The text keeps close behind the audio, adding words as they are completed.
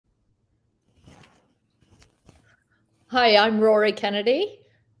Hi, I'm Rory Kennedy.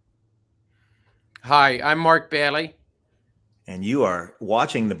 Hi, I'm Mark Bailey. And you are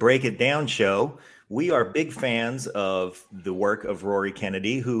watching the Break It Down show. We are big fans of the work of Rory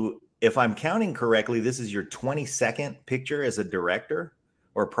Kennedy, who, if I'm counting correctly, this is your 22nd picture as a director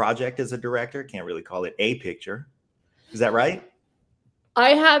or project as a director. Can't really call it a picture. Is that right?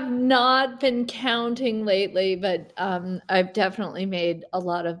 I have not been counting lately, but I've definitely made a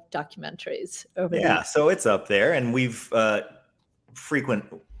lot of documentaries over the years. So it's up there. And we've frequent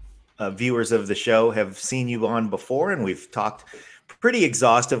viewers of the show have seen you on before, and we've talked pretty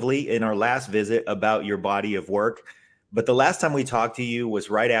exhaustively in our last visit about your body of work. But the last time we talked to you was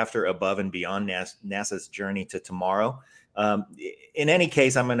right after Above and Beyond, NASA's Journey to Tomorrow. In any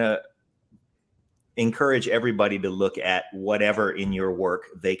case, I'm going to encourage everybody to look at whatever in your work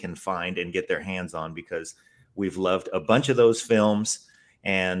they can find and get their hands on, because we've loved a bunch of those films.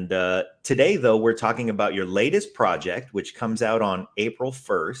 And today, though, we're talking about your latest project, which comes out on April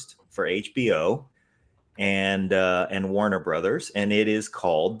 1st for HBO and Warner Brothers, and it is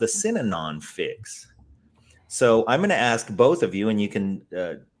called The Synanon Fix. So I'm going to ask both of you, and you can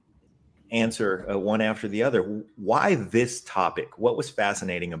answer one after the other. Why this topic? What was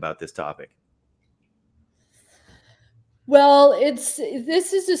fascinating about this topic? Well, this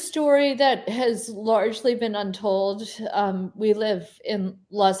is a story that has largely been untold. We live in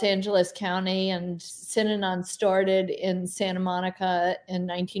Los Angeles County, and Synanon started in Santa Monica in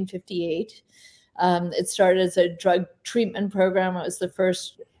 1958. It started as a drug treatment program. It was the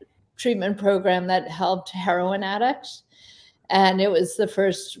first treatment program that helped heroin addicts, and it was the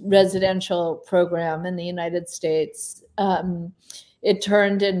first residential program in the United States. It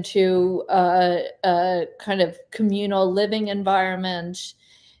turned into a kind of communal living environment,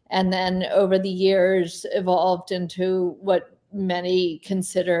 and then over the years evolved into what many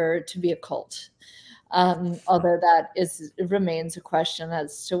consider to be a cult. Although that remains a question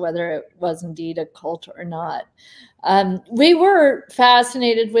as to whether it was indeed a cult or not. We were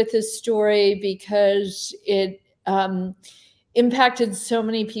fascinated with this story because it impacted so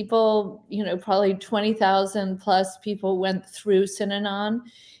many people. Probably 20,000 plus people went through Synanon.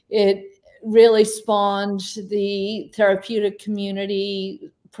 It really spawned the therapeutic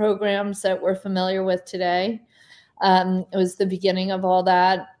community programs that we're familiar with today. It was the beginning of all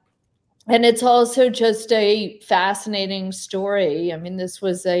that. And it's also just a fascinating story. I mean, this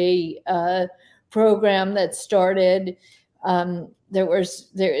was a program that started.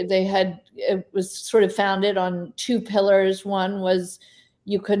 It was sort of founded on two pillars. One was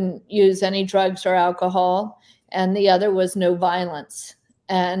you couldn't use any drugs or alcohol, and the other was no violence.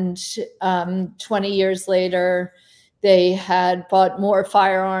 And 20 years later, they had bought more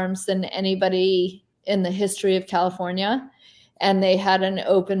firearms than anybody in the history of California, and they had an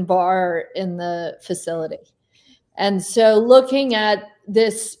open bar in the facility. And so looking at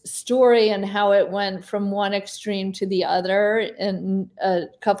this story and how it went from one extreme to the other in a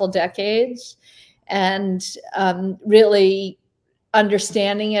couple decades, and really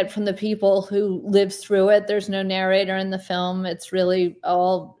understanding it from the people who lived through it. There's no narrator in the film. It's really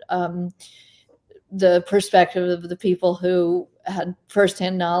all the perspective of the people who had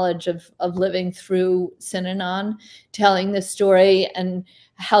firsthand knowledge of living through Synanon, telling this story and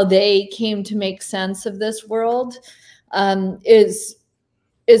how they came to make sense of this world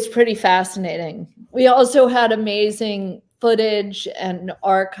is pretty fascinating. We also had amazing footage and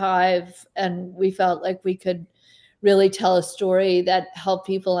archive, and we felt like we could really tell a story that helped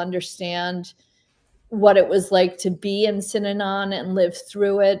people understand what it was like to be in Synanon and live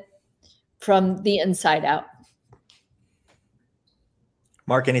through it from the inside out.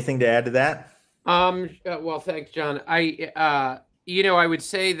 Mark, anything to add to that? Well, thanks, John. I would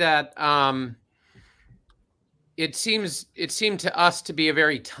say that it seemed to us to be a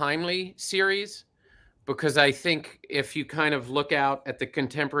very timely series, because I think if you kind of look out at the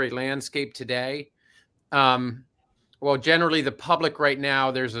contemporary landscape today, well, generally the public right now,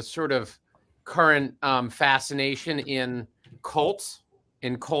 there's a sort of current fascination in cults,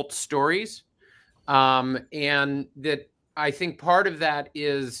 in cult stories, and that I think part of that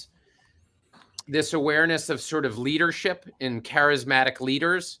is this awareness of sort of leadership in charismatic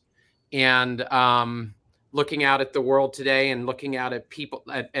leaders, and looking out at the world today and looking out at people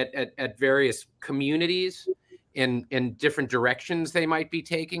at various communities in different directions they might be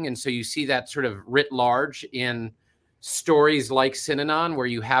taking. And so you see that sort of writ large in stories like Synanon, where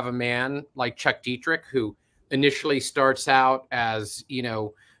you have a man like Chuck Dietrich, who initially starts out as,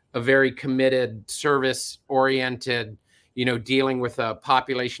 a very committed, service-oriented, dealing with a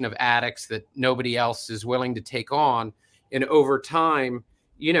population of addicts that nobody else is willing to take on. And over time,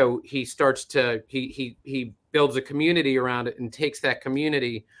 you know, he starts to, he builds a community around it and takes that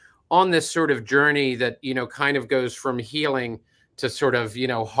community on this sort of journey that, you know, kind of goes from healing to sort of, you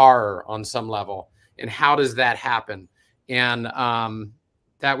know, horror on some level. And how does that happen? And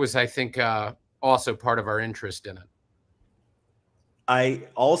that was, I think, also part of our interest in it. I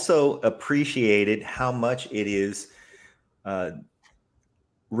also appreciated how much it is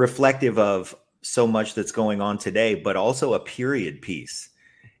reflective of so much that's going on today, but also a period piece.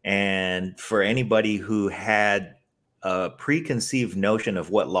 And for anybody who had a preconceived notion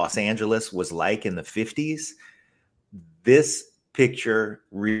of what Los Angeles was like in the 50s, this picture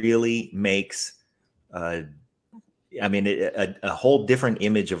really makes, I mean, a whole different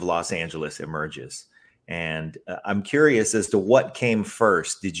image of Los Angeles emerges. And I'm curious as to what came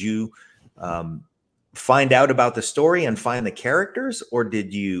first. Did you find out about the story and find the characters, or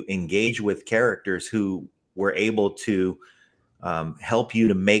did you engage with characters who were able to help you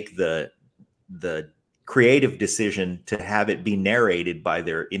to make the creative decision to have it be narrated by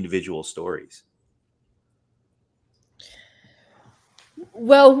their individual stories?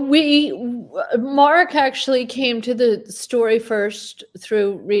 Well, Mark actually came to the story first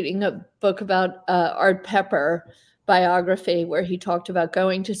through reading a book about Art Pepper biography, where he talked about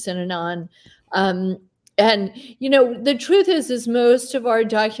going to Synanon. And, you know, the truth is most of our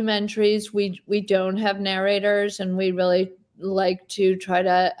documentaries, we don't have narrators, and we really like to try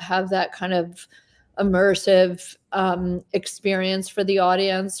to have that kind of immersive experience for the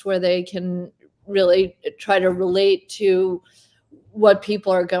audience, where they can really try to relate to what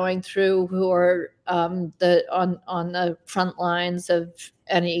people are going through who are on the front lines of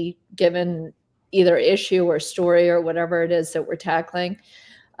any given either issue or story or whatever it is that we're tackling.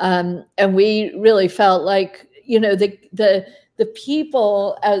 And we really felt like, you know, the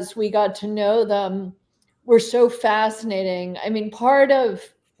people, as we got to know them, were so fascinating. I mean, part of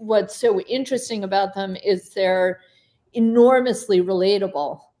what's so interesting about them is they're enormously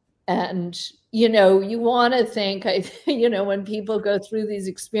relatable. And, you know, you want to think, you know, when people go through these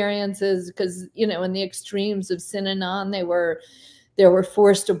experiences, because, you know, in the extremes of Synanon, there were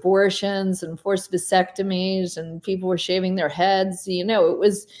forced abortions and forced vasectomies, and people were shaving their heads. You know, it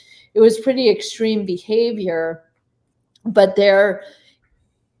was pretty extreme behavior, but they're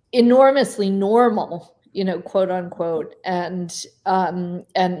enormously normal, you know, quote unquote, and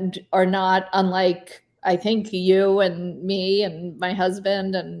are not unlike, I think, you and me and my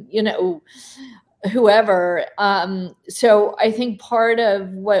husband and, you know, whoever. So I think part of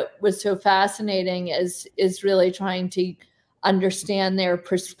what was so fascinating is really trying to understand their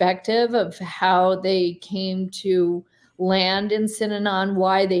perspective of how they came to land in Synanon,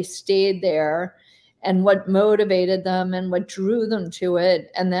 why they stayed there, and what motivated them and what drew them to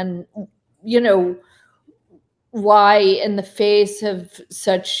it. And then, you know, why in the face of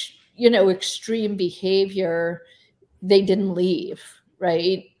such, you know, extreme behavior, they didn't leave,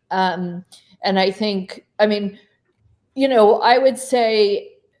 right? And I think, I mean, you know, I would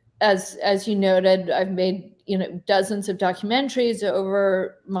say, as you noted, I've made, you know, dozens of documentaries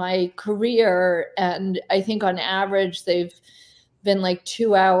over my career, and I think on average they've been like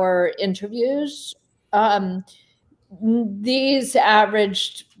 2-hour interviews. These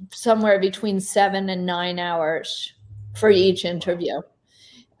averaged somewhere between 7 and 9 hours for each interview.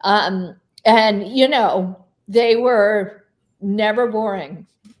 And, you know, they were never boring.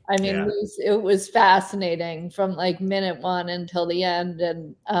 I mean, yeah. It was fascinating from like minute one until the end.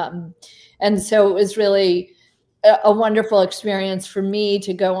 And so it was really a wonderful experience for me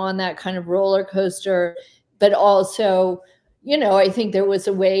to go on that kind of roller coaster, but also, you know, I think there was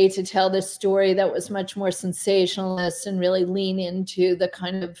a way to tell this story that was much more sensationalist and really lean into the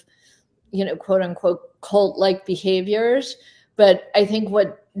kind of, you know, quote unquote cult-like behaviors. But I think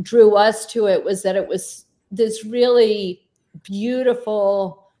what drew us to it was that it was this really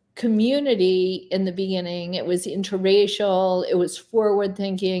beautiful community in the beginning. It was interracial, it was forward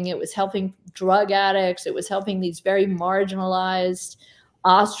thinking, it was helping drug addicts, it was helping these very marginalized,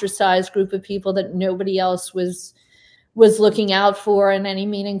 ostracized group of people that nobody else was looking out for in any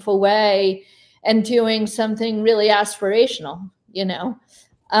meaningful way, and doing something really aspirational, you know.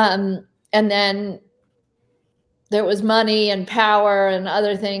 And then there was money and power and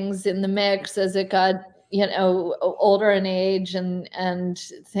other things in the mix as it got, you know, older in age, and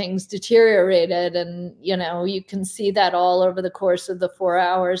things deteriorated. And, you know, you can see that all over the course of the 4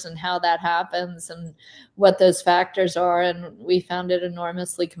 hours and how that happens and what those factors are. And we found it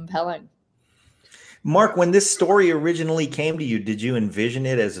enormously compelling. Mark, when this story originally came to you, did you envision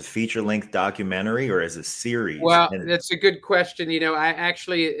it as a feature-length documentary or as a series? Well, that's a good question. You know, I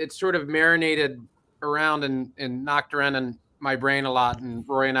actually, it sort of marinated around and knocked around my brain a lot, and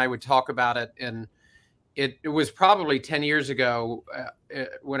Rory and I would talk about it. And it was probably 10 years ago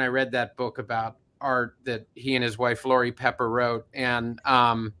when I read that book about art that he and his wife Lori Pepper wrote. And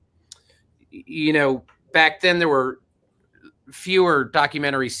you know, back then there were fewer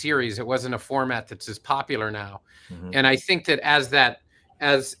documentary series. It wasn't a format that's as popular now. And I think that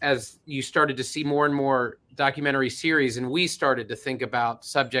as you started to see more and more documentary series, and we started to think about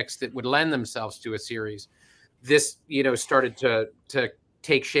subjects that would lend themselves to a series, this, you know, started to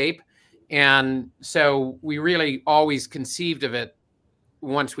take shape. And so we really always conceived of it,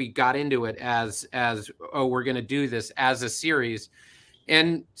 once we got into it, as oh, we're going to do this as a series.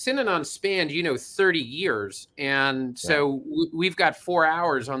 And Synanon spanned, you know, 30 years. And so we've got 4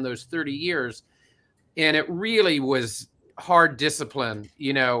 hours on those 30 years. And it really was hard discipline,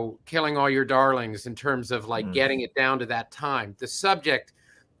 you know, killing all your darlings in terms of like getting it down to that time. The subject,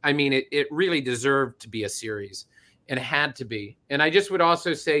 I mean, it really deserved to be a series, and it had to be. And I just would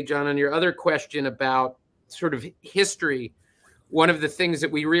also say, John, on your other question about sort of history, one of the things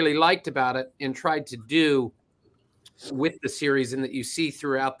that we really liked about it and tried to do with the series, and that you see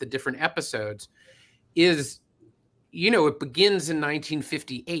throughout the different episodes, is, you know, it begins in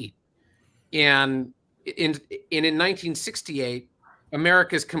 1958. And in 1968,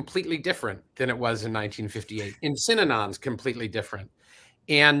 America is completely different than it was in 1958. And Synanon's completely different.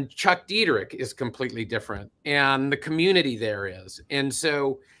 And Chuck Diederich is completely different. And the community there is. And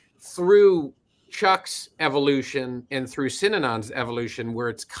so through Chuck's evolution and through Synanon's evolution, where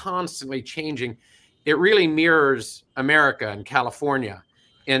it's constantly changing, it really mirrors America and California.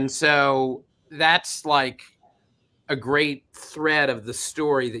 And so that's like a great thread of the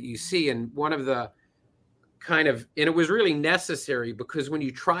story that you see. And one of the kind of, and it was really necessary, because when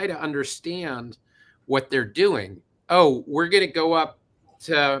you try to understand what they're doing, oh, we're going to go up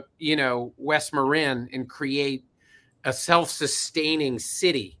to, you know, West Marin and create a self-sustaining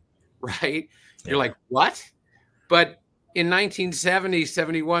city, right? Yeah. You're like, what? But in 1970,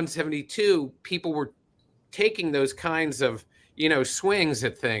 71, 72, people were taking those kinds of, you know, swings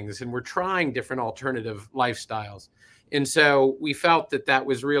at things, and we're trying different alternative lifestyles. And so we felt that that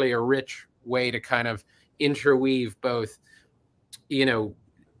was really a rich way to kind of interweave both, you know,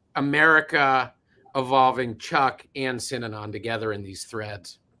 America evolving, Chuck and Synanon together in these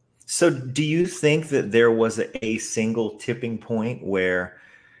threads. So do you think that there was a single tipping point where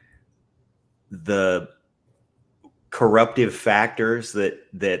the corruptive factors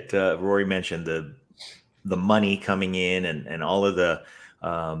that Rory mentioned, the money coming in and all of the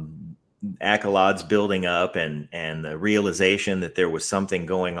accolades building up, and the realization that there was something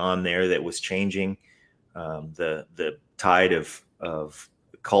going on there that was changing the tide of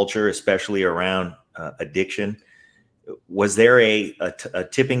culture, especially around addiction? Was there a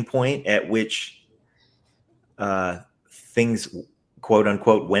tipping point at which things, quote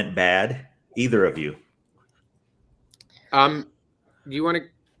unquote, went bad? Either of you?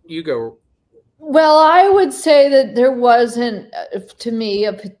 You go. Well, I would say that there wasn't, to me,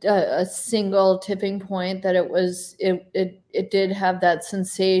 a single tipping point. That it did have that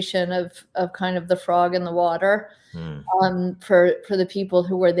sensation of kind of the frog in the water, for the people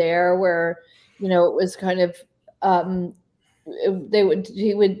who were there, where, you know, it was kind of,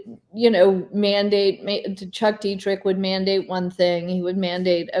 he would, you know, Chuck Diederich would mandate one thing. He would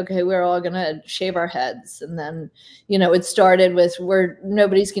mandate, okay, we're all going to shave our heads. And then, you know, it started with,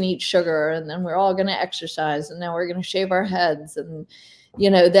 nobody's going to eat sugar, and then we're all going to exercise, and now we're going to shave our heads. And, you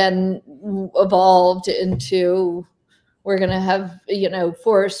know, then evolved into, we're going to have, you know,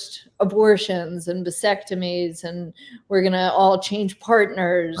 forced abortions and vasectomies, and we're going to all change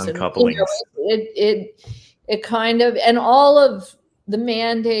partners. Uncouplings. And, you know, it kind of, and all of the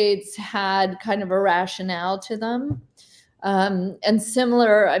mandates had kind of a rationale to them. And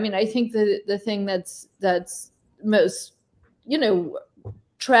similar, I mean, I think the thing that's most, you know,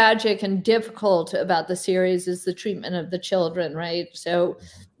 tragic and difficult about the series is the treatment of the children, right? So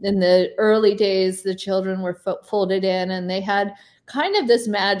in the early days, the children were folded in, and they had kind of this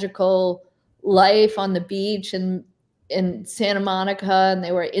magical life on the beach in Santa Monica, and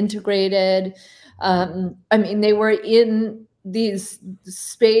they were integrated. I mean, they were in these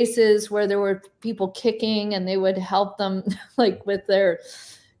spaces where there were people kicking, and they would help them like with their,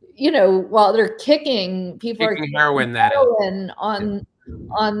 you know, while they're kicking, people are heroin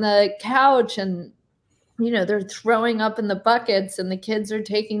on the couch, and, you know, they're throwing up in the buckets, and the kids are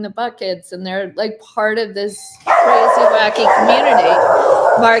taking the buckets, and they're like part of this crazy, wacky community.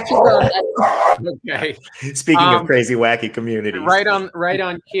 Mark, you go ahead. Okay. Speaking of crazy, wacky communities. Right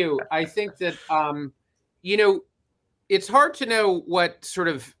on cue. I think that, you know, it's hard to know what sort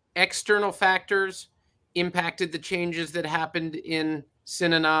of external factors impacted the changes that happened in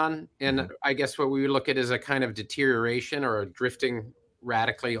Synanon, and I guess what we would look at as a kind of deterioration or a drifting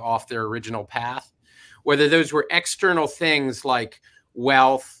radically off their original path, whether those were external things like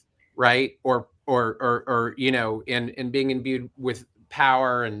wealth, right, or you know, and being imbued with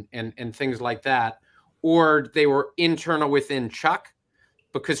power and things like that, or they were internal within Chuck,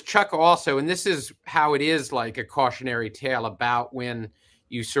 because Chuck also, and this is how it is like a cautionary tale about when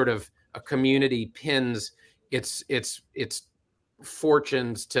you sort of a community pins its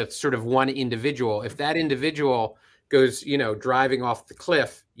fortunes to sort of one individual. If that individual goes, you know, driving off the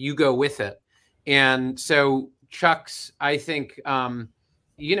cliff, you go with it. And so Chuck's, I think,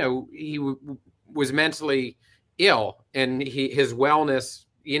 you know, he was mentally ill, and his wellness,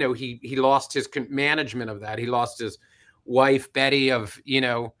 you know, he lost his management of that. He lost his wife Betty of, you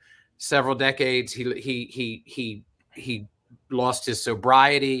know, several decades. He lost his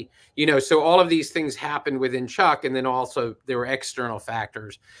sobriety, you know, so all of these things happened within Chuck, and then also there were external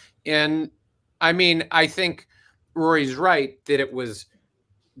factors. And I mean, I think Rory's right that it was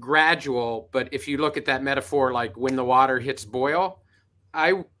gradual, but if you look at that metaphor, like when the water hits boil,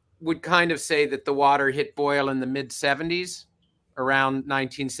 I would kind of say that the water hit boil in the mid-70s, around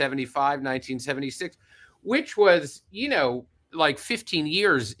 1975, 1976, which was, you know, like 15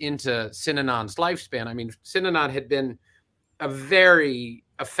 years into Synanon's lifespan. I mean, Synanon had been a very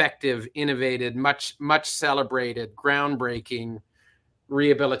effective, innovative, much celebrated, groundbreaking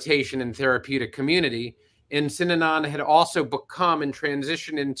rehabilitation and therapeutic community. And Synanon had also become and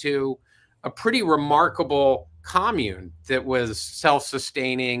transitioned into a pretty remarkable commune that was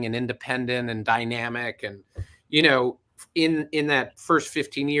self-sustaining and independent and dynamic, and, you know, in that first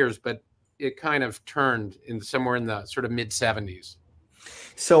 15 years, but it kind of turned in somewhere in the sort of mid-70s.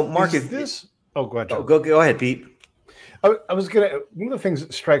 So, Mark, is this? Oh, go ahead, John. Go ahead, Pete. I was gonna. One of the things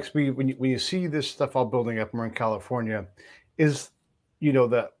that strikes me when you see this stuff all building up more in California is, you know,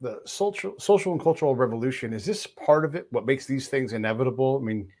 the social and cultural revolution. Is this part of it? What makes these things inevitable? I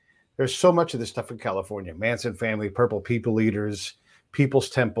mean, there's so much of this stuff in California: Manson family, Purple People Eaters, People's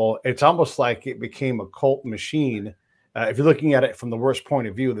Temple. It's almost like it became a cult machine. If you're looking at it from the worst point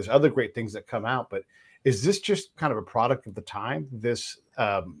of view, there's other great things that come out, but is this just kind of a product of the time? This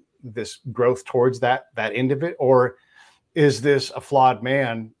growth towards that end of it, or is this a flawed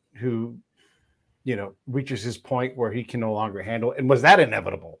man who, you know, reaches his point where he can no longer handle it? And was that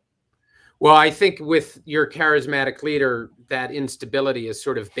inevitable? Well, I think with your charismatic leader, that instability is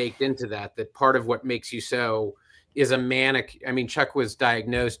sort of baked into that part of what makes you so is a manic. I mean, Chuck was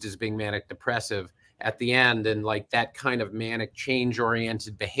diagnosed as being manic depressive at the end, and like that kind of manic change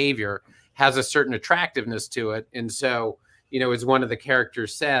oriented behavior has a certain attractiveness to it. And so, you know, as one of the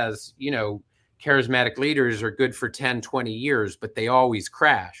characters says, you know, charismatic leaders are good for 10, 20 years, but they always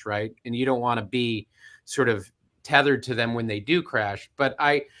crash, right? And you don't want to be sort of tethered to them when they do crash. But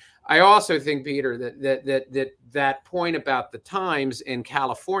I also think, Peter, that point about the times in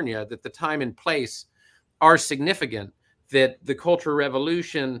California, that the time and place are significant, that the Cultural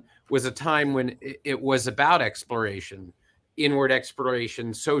Revolution was a time when it was about exploration, inward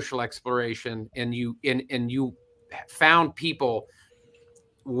exploration, social exploration, and you found people,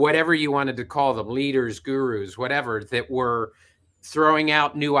 whatever you wanted to call them, leaders, gurus, whatever, that were throwing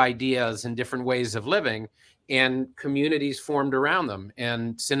out new ideas and different ways of living, and communities formed around them.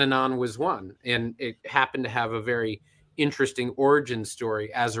 And Synanon was one. And it happened to have a very interesting origin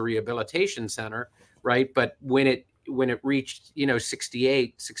story as a rehabilitation center, right? But when it reached, you know,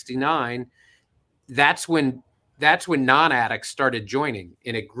 68, 69, that's when non-addicts started joining,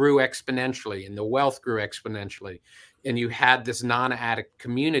 and it grew exponentially, and the wealth grew exponentially. And you had this non-addict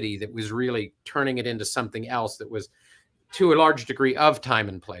community that was really turning it into something else that was, to a large degree, of time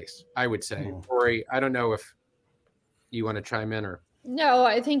and place, I would say. Rory, I don't know if you want to chime in or. No,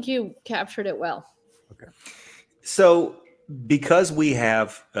 I think you captured it well. Okay. So because we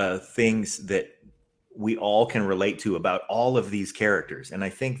have things that we all can relate to about all of these characters, and I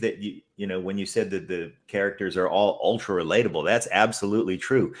think that, you know, when you said that the characters are all ultra relatable, that's absolutely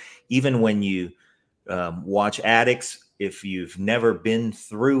true. Even when you watch Addicts, if you've never been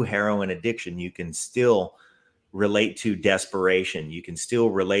through heroin addiction, you can still relate to desperation. You can still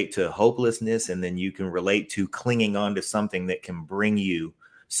relate to hopelessness, and then you can relate to clinging on to something that can bring you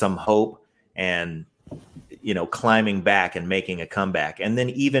some hope and, you know, climbing back and making a comeback. And then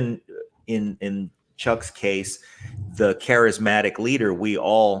even in Chuck's case, the charismatic leader, we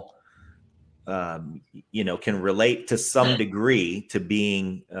all, you know, can relate to some degree to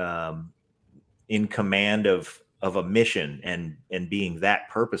being in command of a mission and being that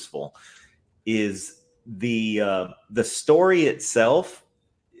purposeful. Is the story itself,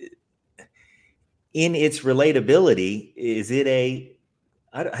 in its relatability, is it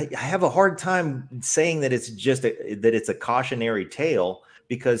I have a hard time saying that it's just that it's a cautionary tale,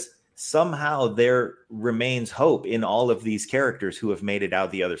 because somehow there remains hope in all of these characters who have made it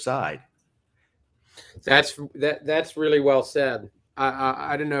out the other side. That's really well said.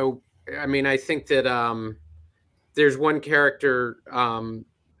 I don't know. I mean, I think that there's one character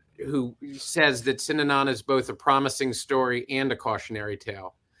who says that Synanon is both a promising story and a cautionary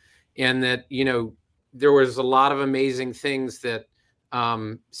tale, and that, you know, there was a lot of amazing things that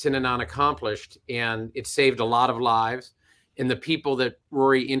Synanon accomplished, and it saved a lot of lives. And the people that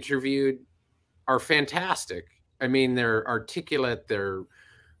Rory interviewed are fantastic. I mean, they're articulate, they're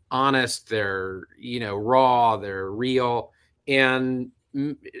honest, they're, you know, raw, they're real, and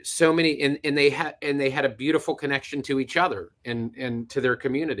so many, and they had a beautiful connection to each other and to their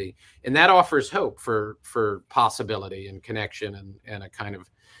community, and that offers hope for possibility and connection and a kind of,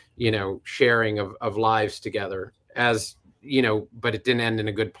 you know, sharing of lives together, as you know, but it didn't end in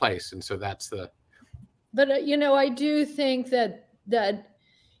a good place. And so that's the. But you know, I do think that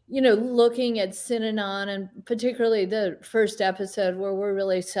you know, looking at Synanon, and particularly the first episode where we're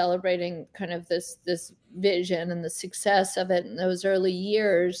really celebrating kind of this vision and the success of it in those early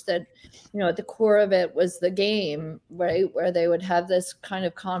years, that, you know, at the core of it was the game, right? Where they would have this kind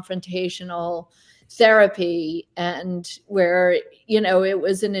of confrontational therapy, and where, you know, it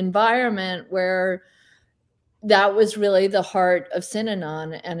was an environment where that was really the heart of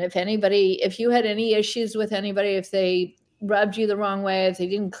Synanon. And if you had any issues with anybody, if they rubbed you the wrong way, if they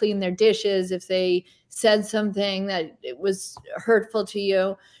didn't clean their dishes, if they said something that it was hurtful to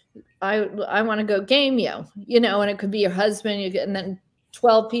you, I want to go game you, you know, and it could be your husband, and then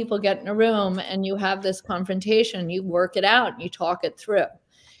 12 people get in a room and you have this confrontation, you work it out, and you talk it through.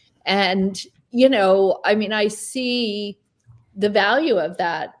 And, you know, I mean, I see the value of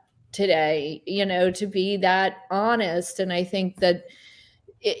that today, you know, to be that honest. And I think that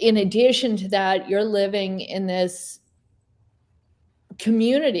in addition to that, you're living in this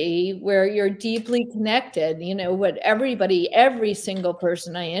community where you're deeply connected. You know, what every single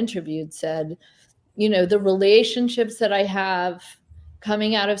person I interviewed said, you know, the relationships that I have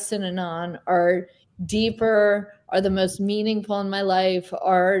coming out of Synanon are deeper, are the most meaningful in my life,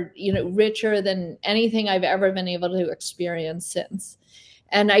 are, you know, richer than anything I've ever been able to experience since.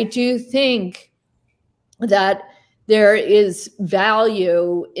 And I do think that there is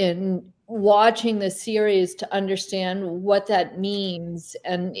value in watching the series to understand what that means.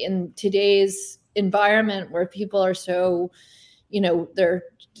 And in today's environment where people are so, you know, they're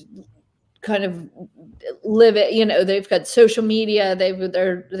kind of live it, you know, they've got social media,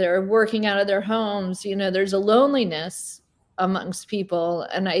 they're working out of their homes, you know, there's a loneliness amongst people.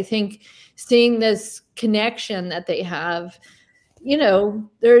 And I think seeing this connection that they have, you know,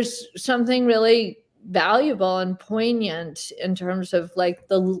 there's something really valuable and poignant in terms of like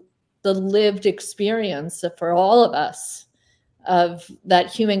the lived experience for all of us of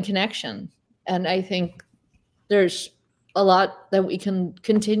that human connection. And I think there's a lot that we can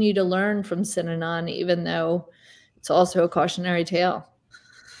continue to learn from Synanon, even though it's also a cautionary tale.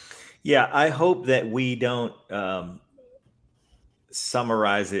 Yeah, I hope that we don't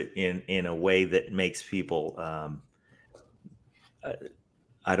summarize it in a way that makes people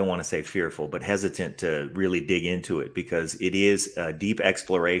I don't want to say fearful, but hesitant to really dig into it, because it is a deep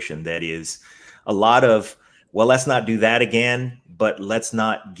exploration that is a lot of, well, let's not do that again, but let's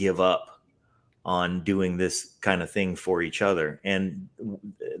not give up on doing this kind of thing for each other. And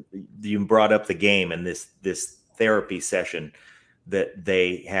you brought up the game and this therapy session that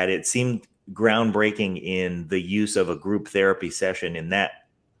they had. It seemed groundbreaking in the use of a group therapy session in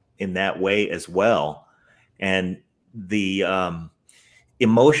that way as well. And the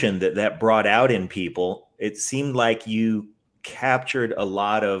emotion that brought out in people, it seemed like you captured a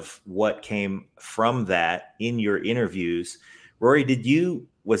lot of what came from that in your interviews. Rory,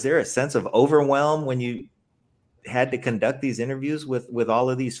 was there a sense of overwhelm when you had to conduct these interviews with all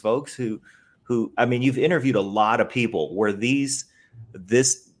of these folks who I mean, you've interviewed a lot of people. Were this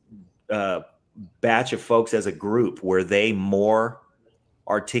batch of folks as a group, were they more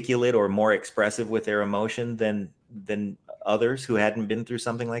articulate or more expressive with their emotion than others who hadn't been through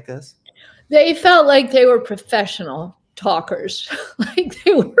something like this? They felt like they were professional talkers. Like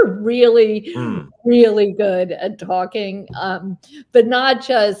they were really, really good at talking, but not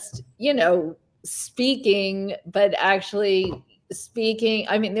just, you know, speaking, but actually speaking.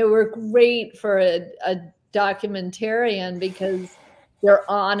 I mean, they were great for a documentarian because they're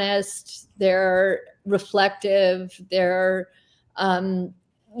honest, they're reflective, they're,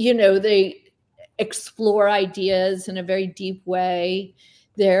 you know, they explore ideas in a very deep way.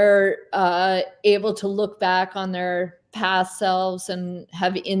 they're able to look back on their past selves and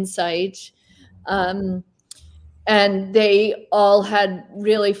have insight. And they all had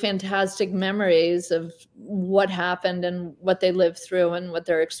really fantastic memories of what happened and what they lived through and what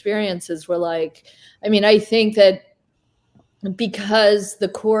their experiences were like. I mean, I think that because the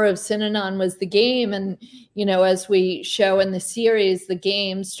core of Synanon was the game, and, you know, as we show in the series, the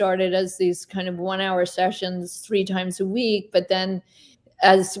game started as these kind of 1-hour sessions 3 times a week, but then,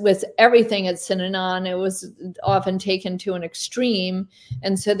 as with everything at Synanon, it was often taken to an extreme.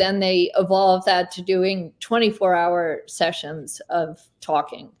 And so then they evolved that to doing 24-hour sessions of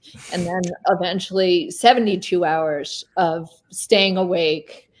talking, and then eventually 72 hours of staying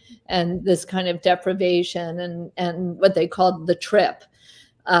awake, and this kind of deprivation and what they called the trip,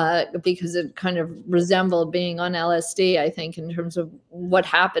 because it kind of resembled being on LSD, I think, in terms of what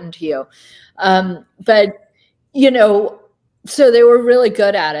happened to you. But, you know, so they were really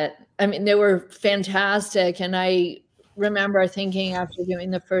good at it. I mean, they were fantastic. And I remember thinking after doing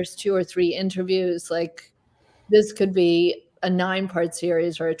the first 2 or 3 interviews, like, this could be a 9-part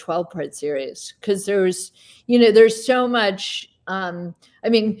series or a 12-part series. Because there's, you know, there's so much. I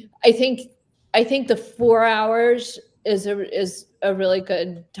mean, I think the 4 hours is a really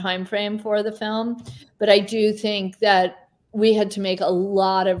good time frame for the film. But I do think that we had to make a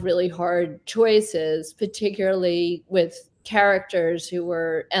lot of really hard choices, particularly with characters who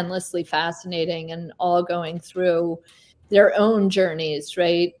were endlessly fascinating and all going through their own journeys,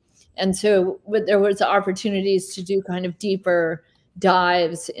 right? And so there was opportunities to do kind of deeper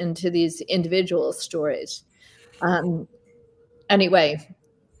dives into these individual stories. Anyway.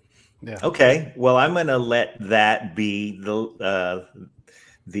 Yeah. Okay. Well, I'm going to let that be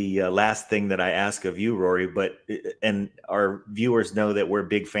the last thing that I ask of you, Rory, and our viewers know that we're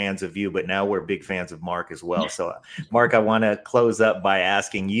big fans of you, but now we're big fans of Mark as well. So Mark, I want to close up by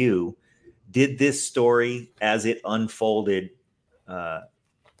asking you, did this story as it unfolded,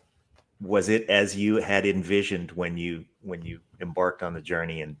 was it as you had envisioned when you embarked on the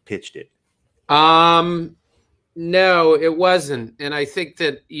journey and pitched it? No, it wasn't. And I think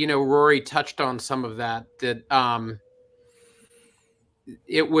that, you know, Rory touched on some of that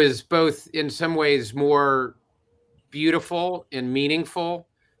it was both in some ways more beautiful and meaningful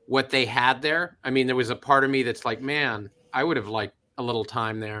what they had there. I mean, there was a part of me that's like, man, I would have liked a little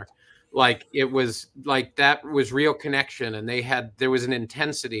time there. Like, it was like, that was real connection, and there was an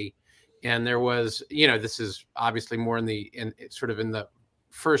intensity, and there was, you know, this is obviously more in sort of in the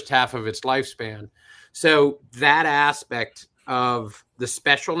first half of its lifespan. So that aspect of the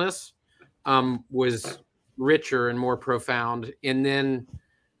specialness was richer and more profound. And then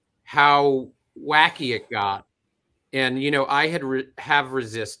how wacky it got. And, you know, I have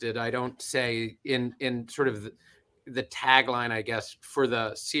resisted, I don't say, in sort of the tagline, I guess, for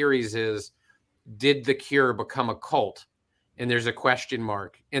the series is, did The Cure become a cult? And there's a question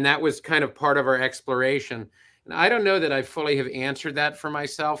mark. And that was kind of part of our exploration. And I don't know that I fully have answered that for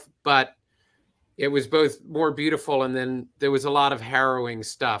myself, but it was both more beautiful, and then there was a lot of harrowing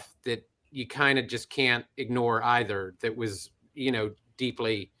stuff that you kind of just can't ignore either. That was, you know,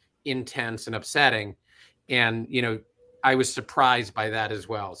 deeply intense and upsetting. And, you know, I was surprised by that as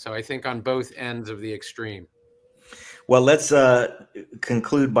well. So I think on both ends of the extreme. Well, let's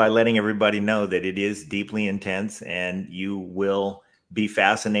conclude by letting everybody know that it is deeply intense, and you will be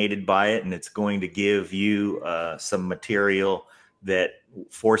fascinated by it. And it's going to give you some material that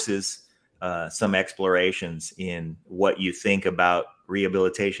forces some explorations in what you think about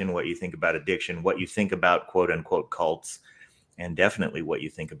rehabilitation, what you think about addiction, what you think about quote unquote cults, and definitely what you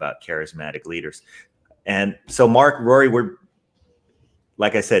think about charismatic leaders. And so, Mark, Rory, we're,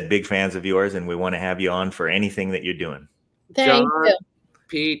 like I said, big fans of yours, and we want to have you on for anything that you're doing. Thank you.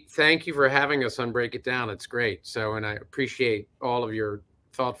 Pete, thank you for having us on Break It Down. It's great. So, and I appreciate all of your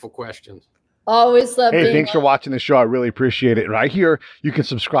thoughtful questions. Always love Hey, being thanks for watching the show. I really appreciate it. Right here, you can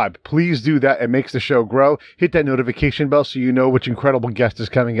subscribe. Please do that. It makes the show grow. Hit that notification bell so you know which incredible guest is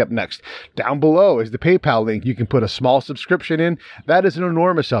coming up next. Down below is the PayPal link. You can put a small subscription in. That is an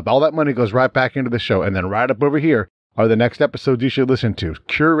enormous help. All that money goes right back into the show. And then right up over here are the next episodes you should listen to,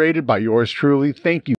 curated by yours truly. Thank you.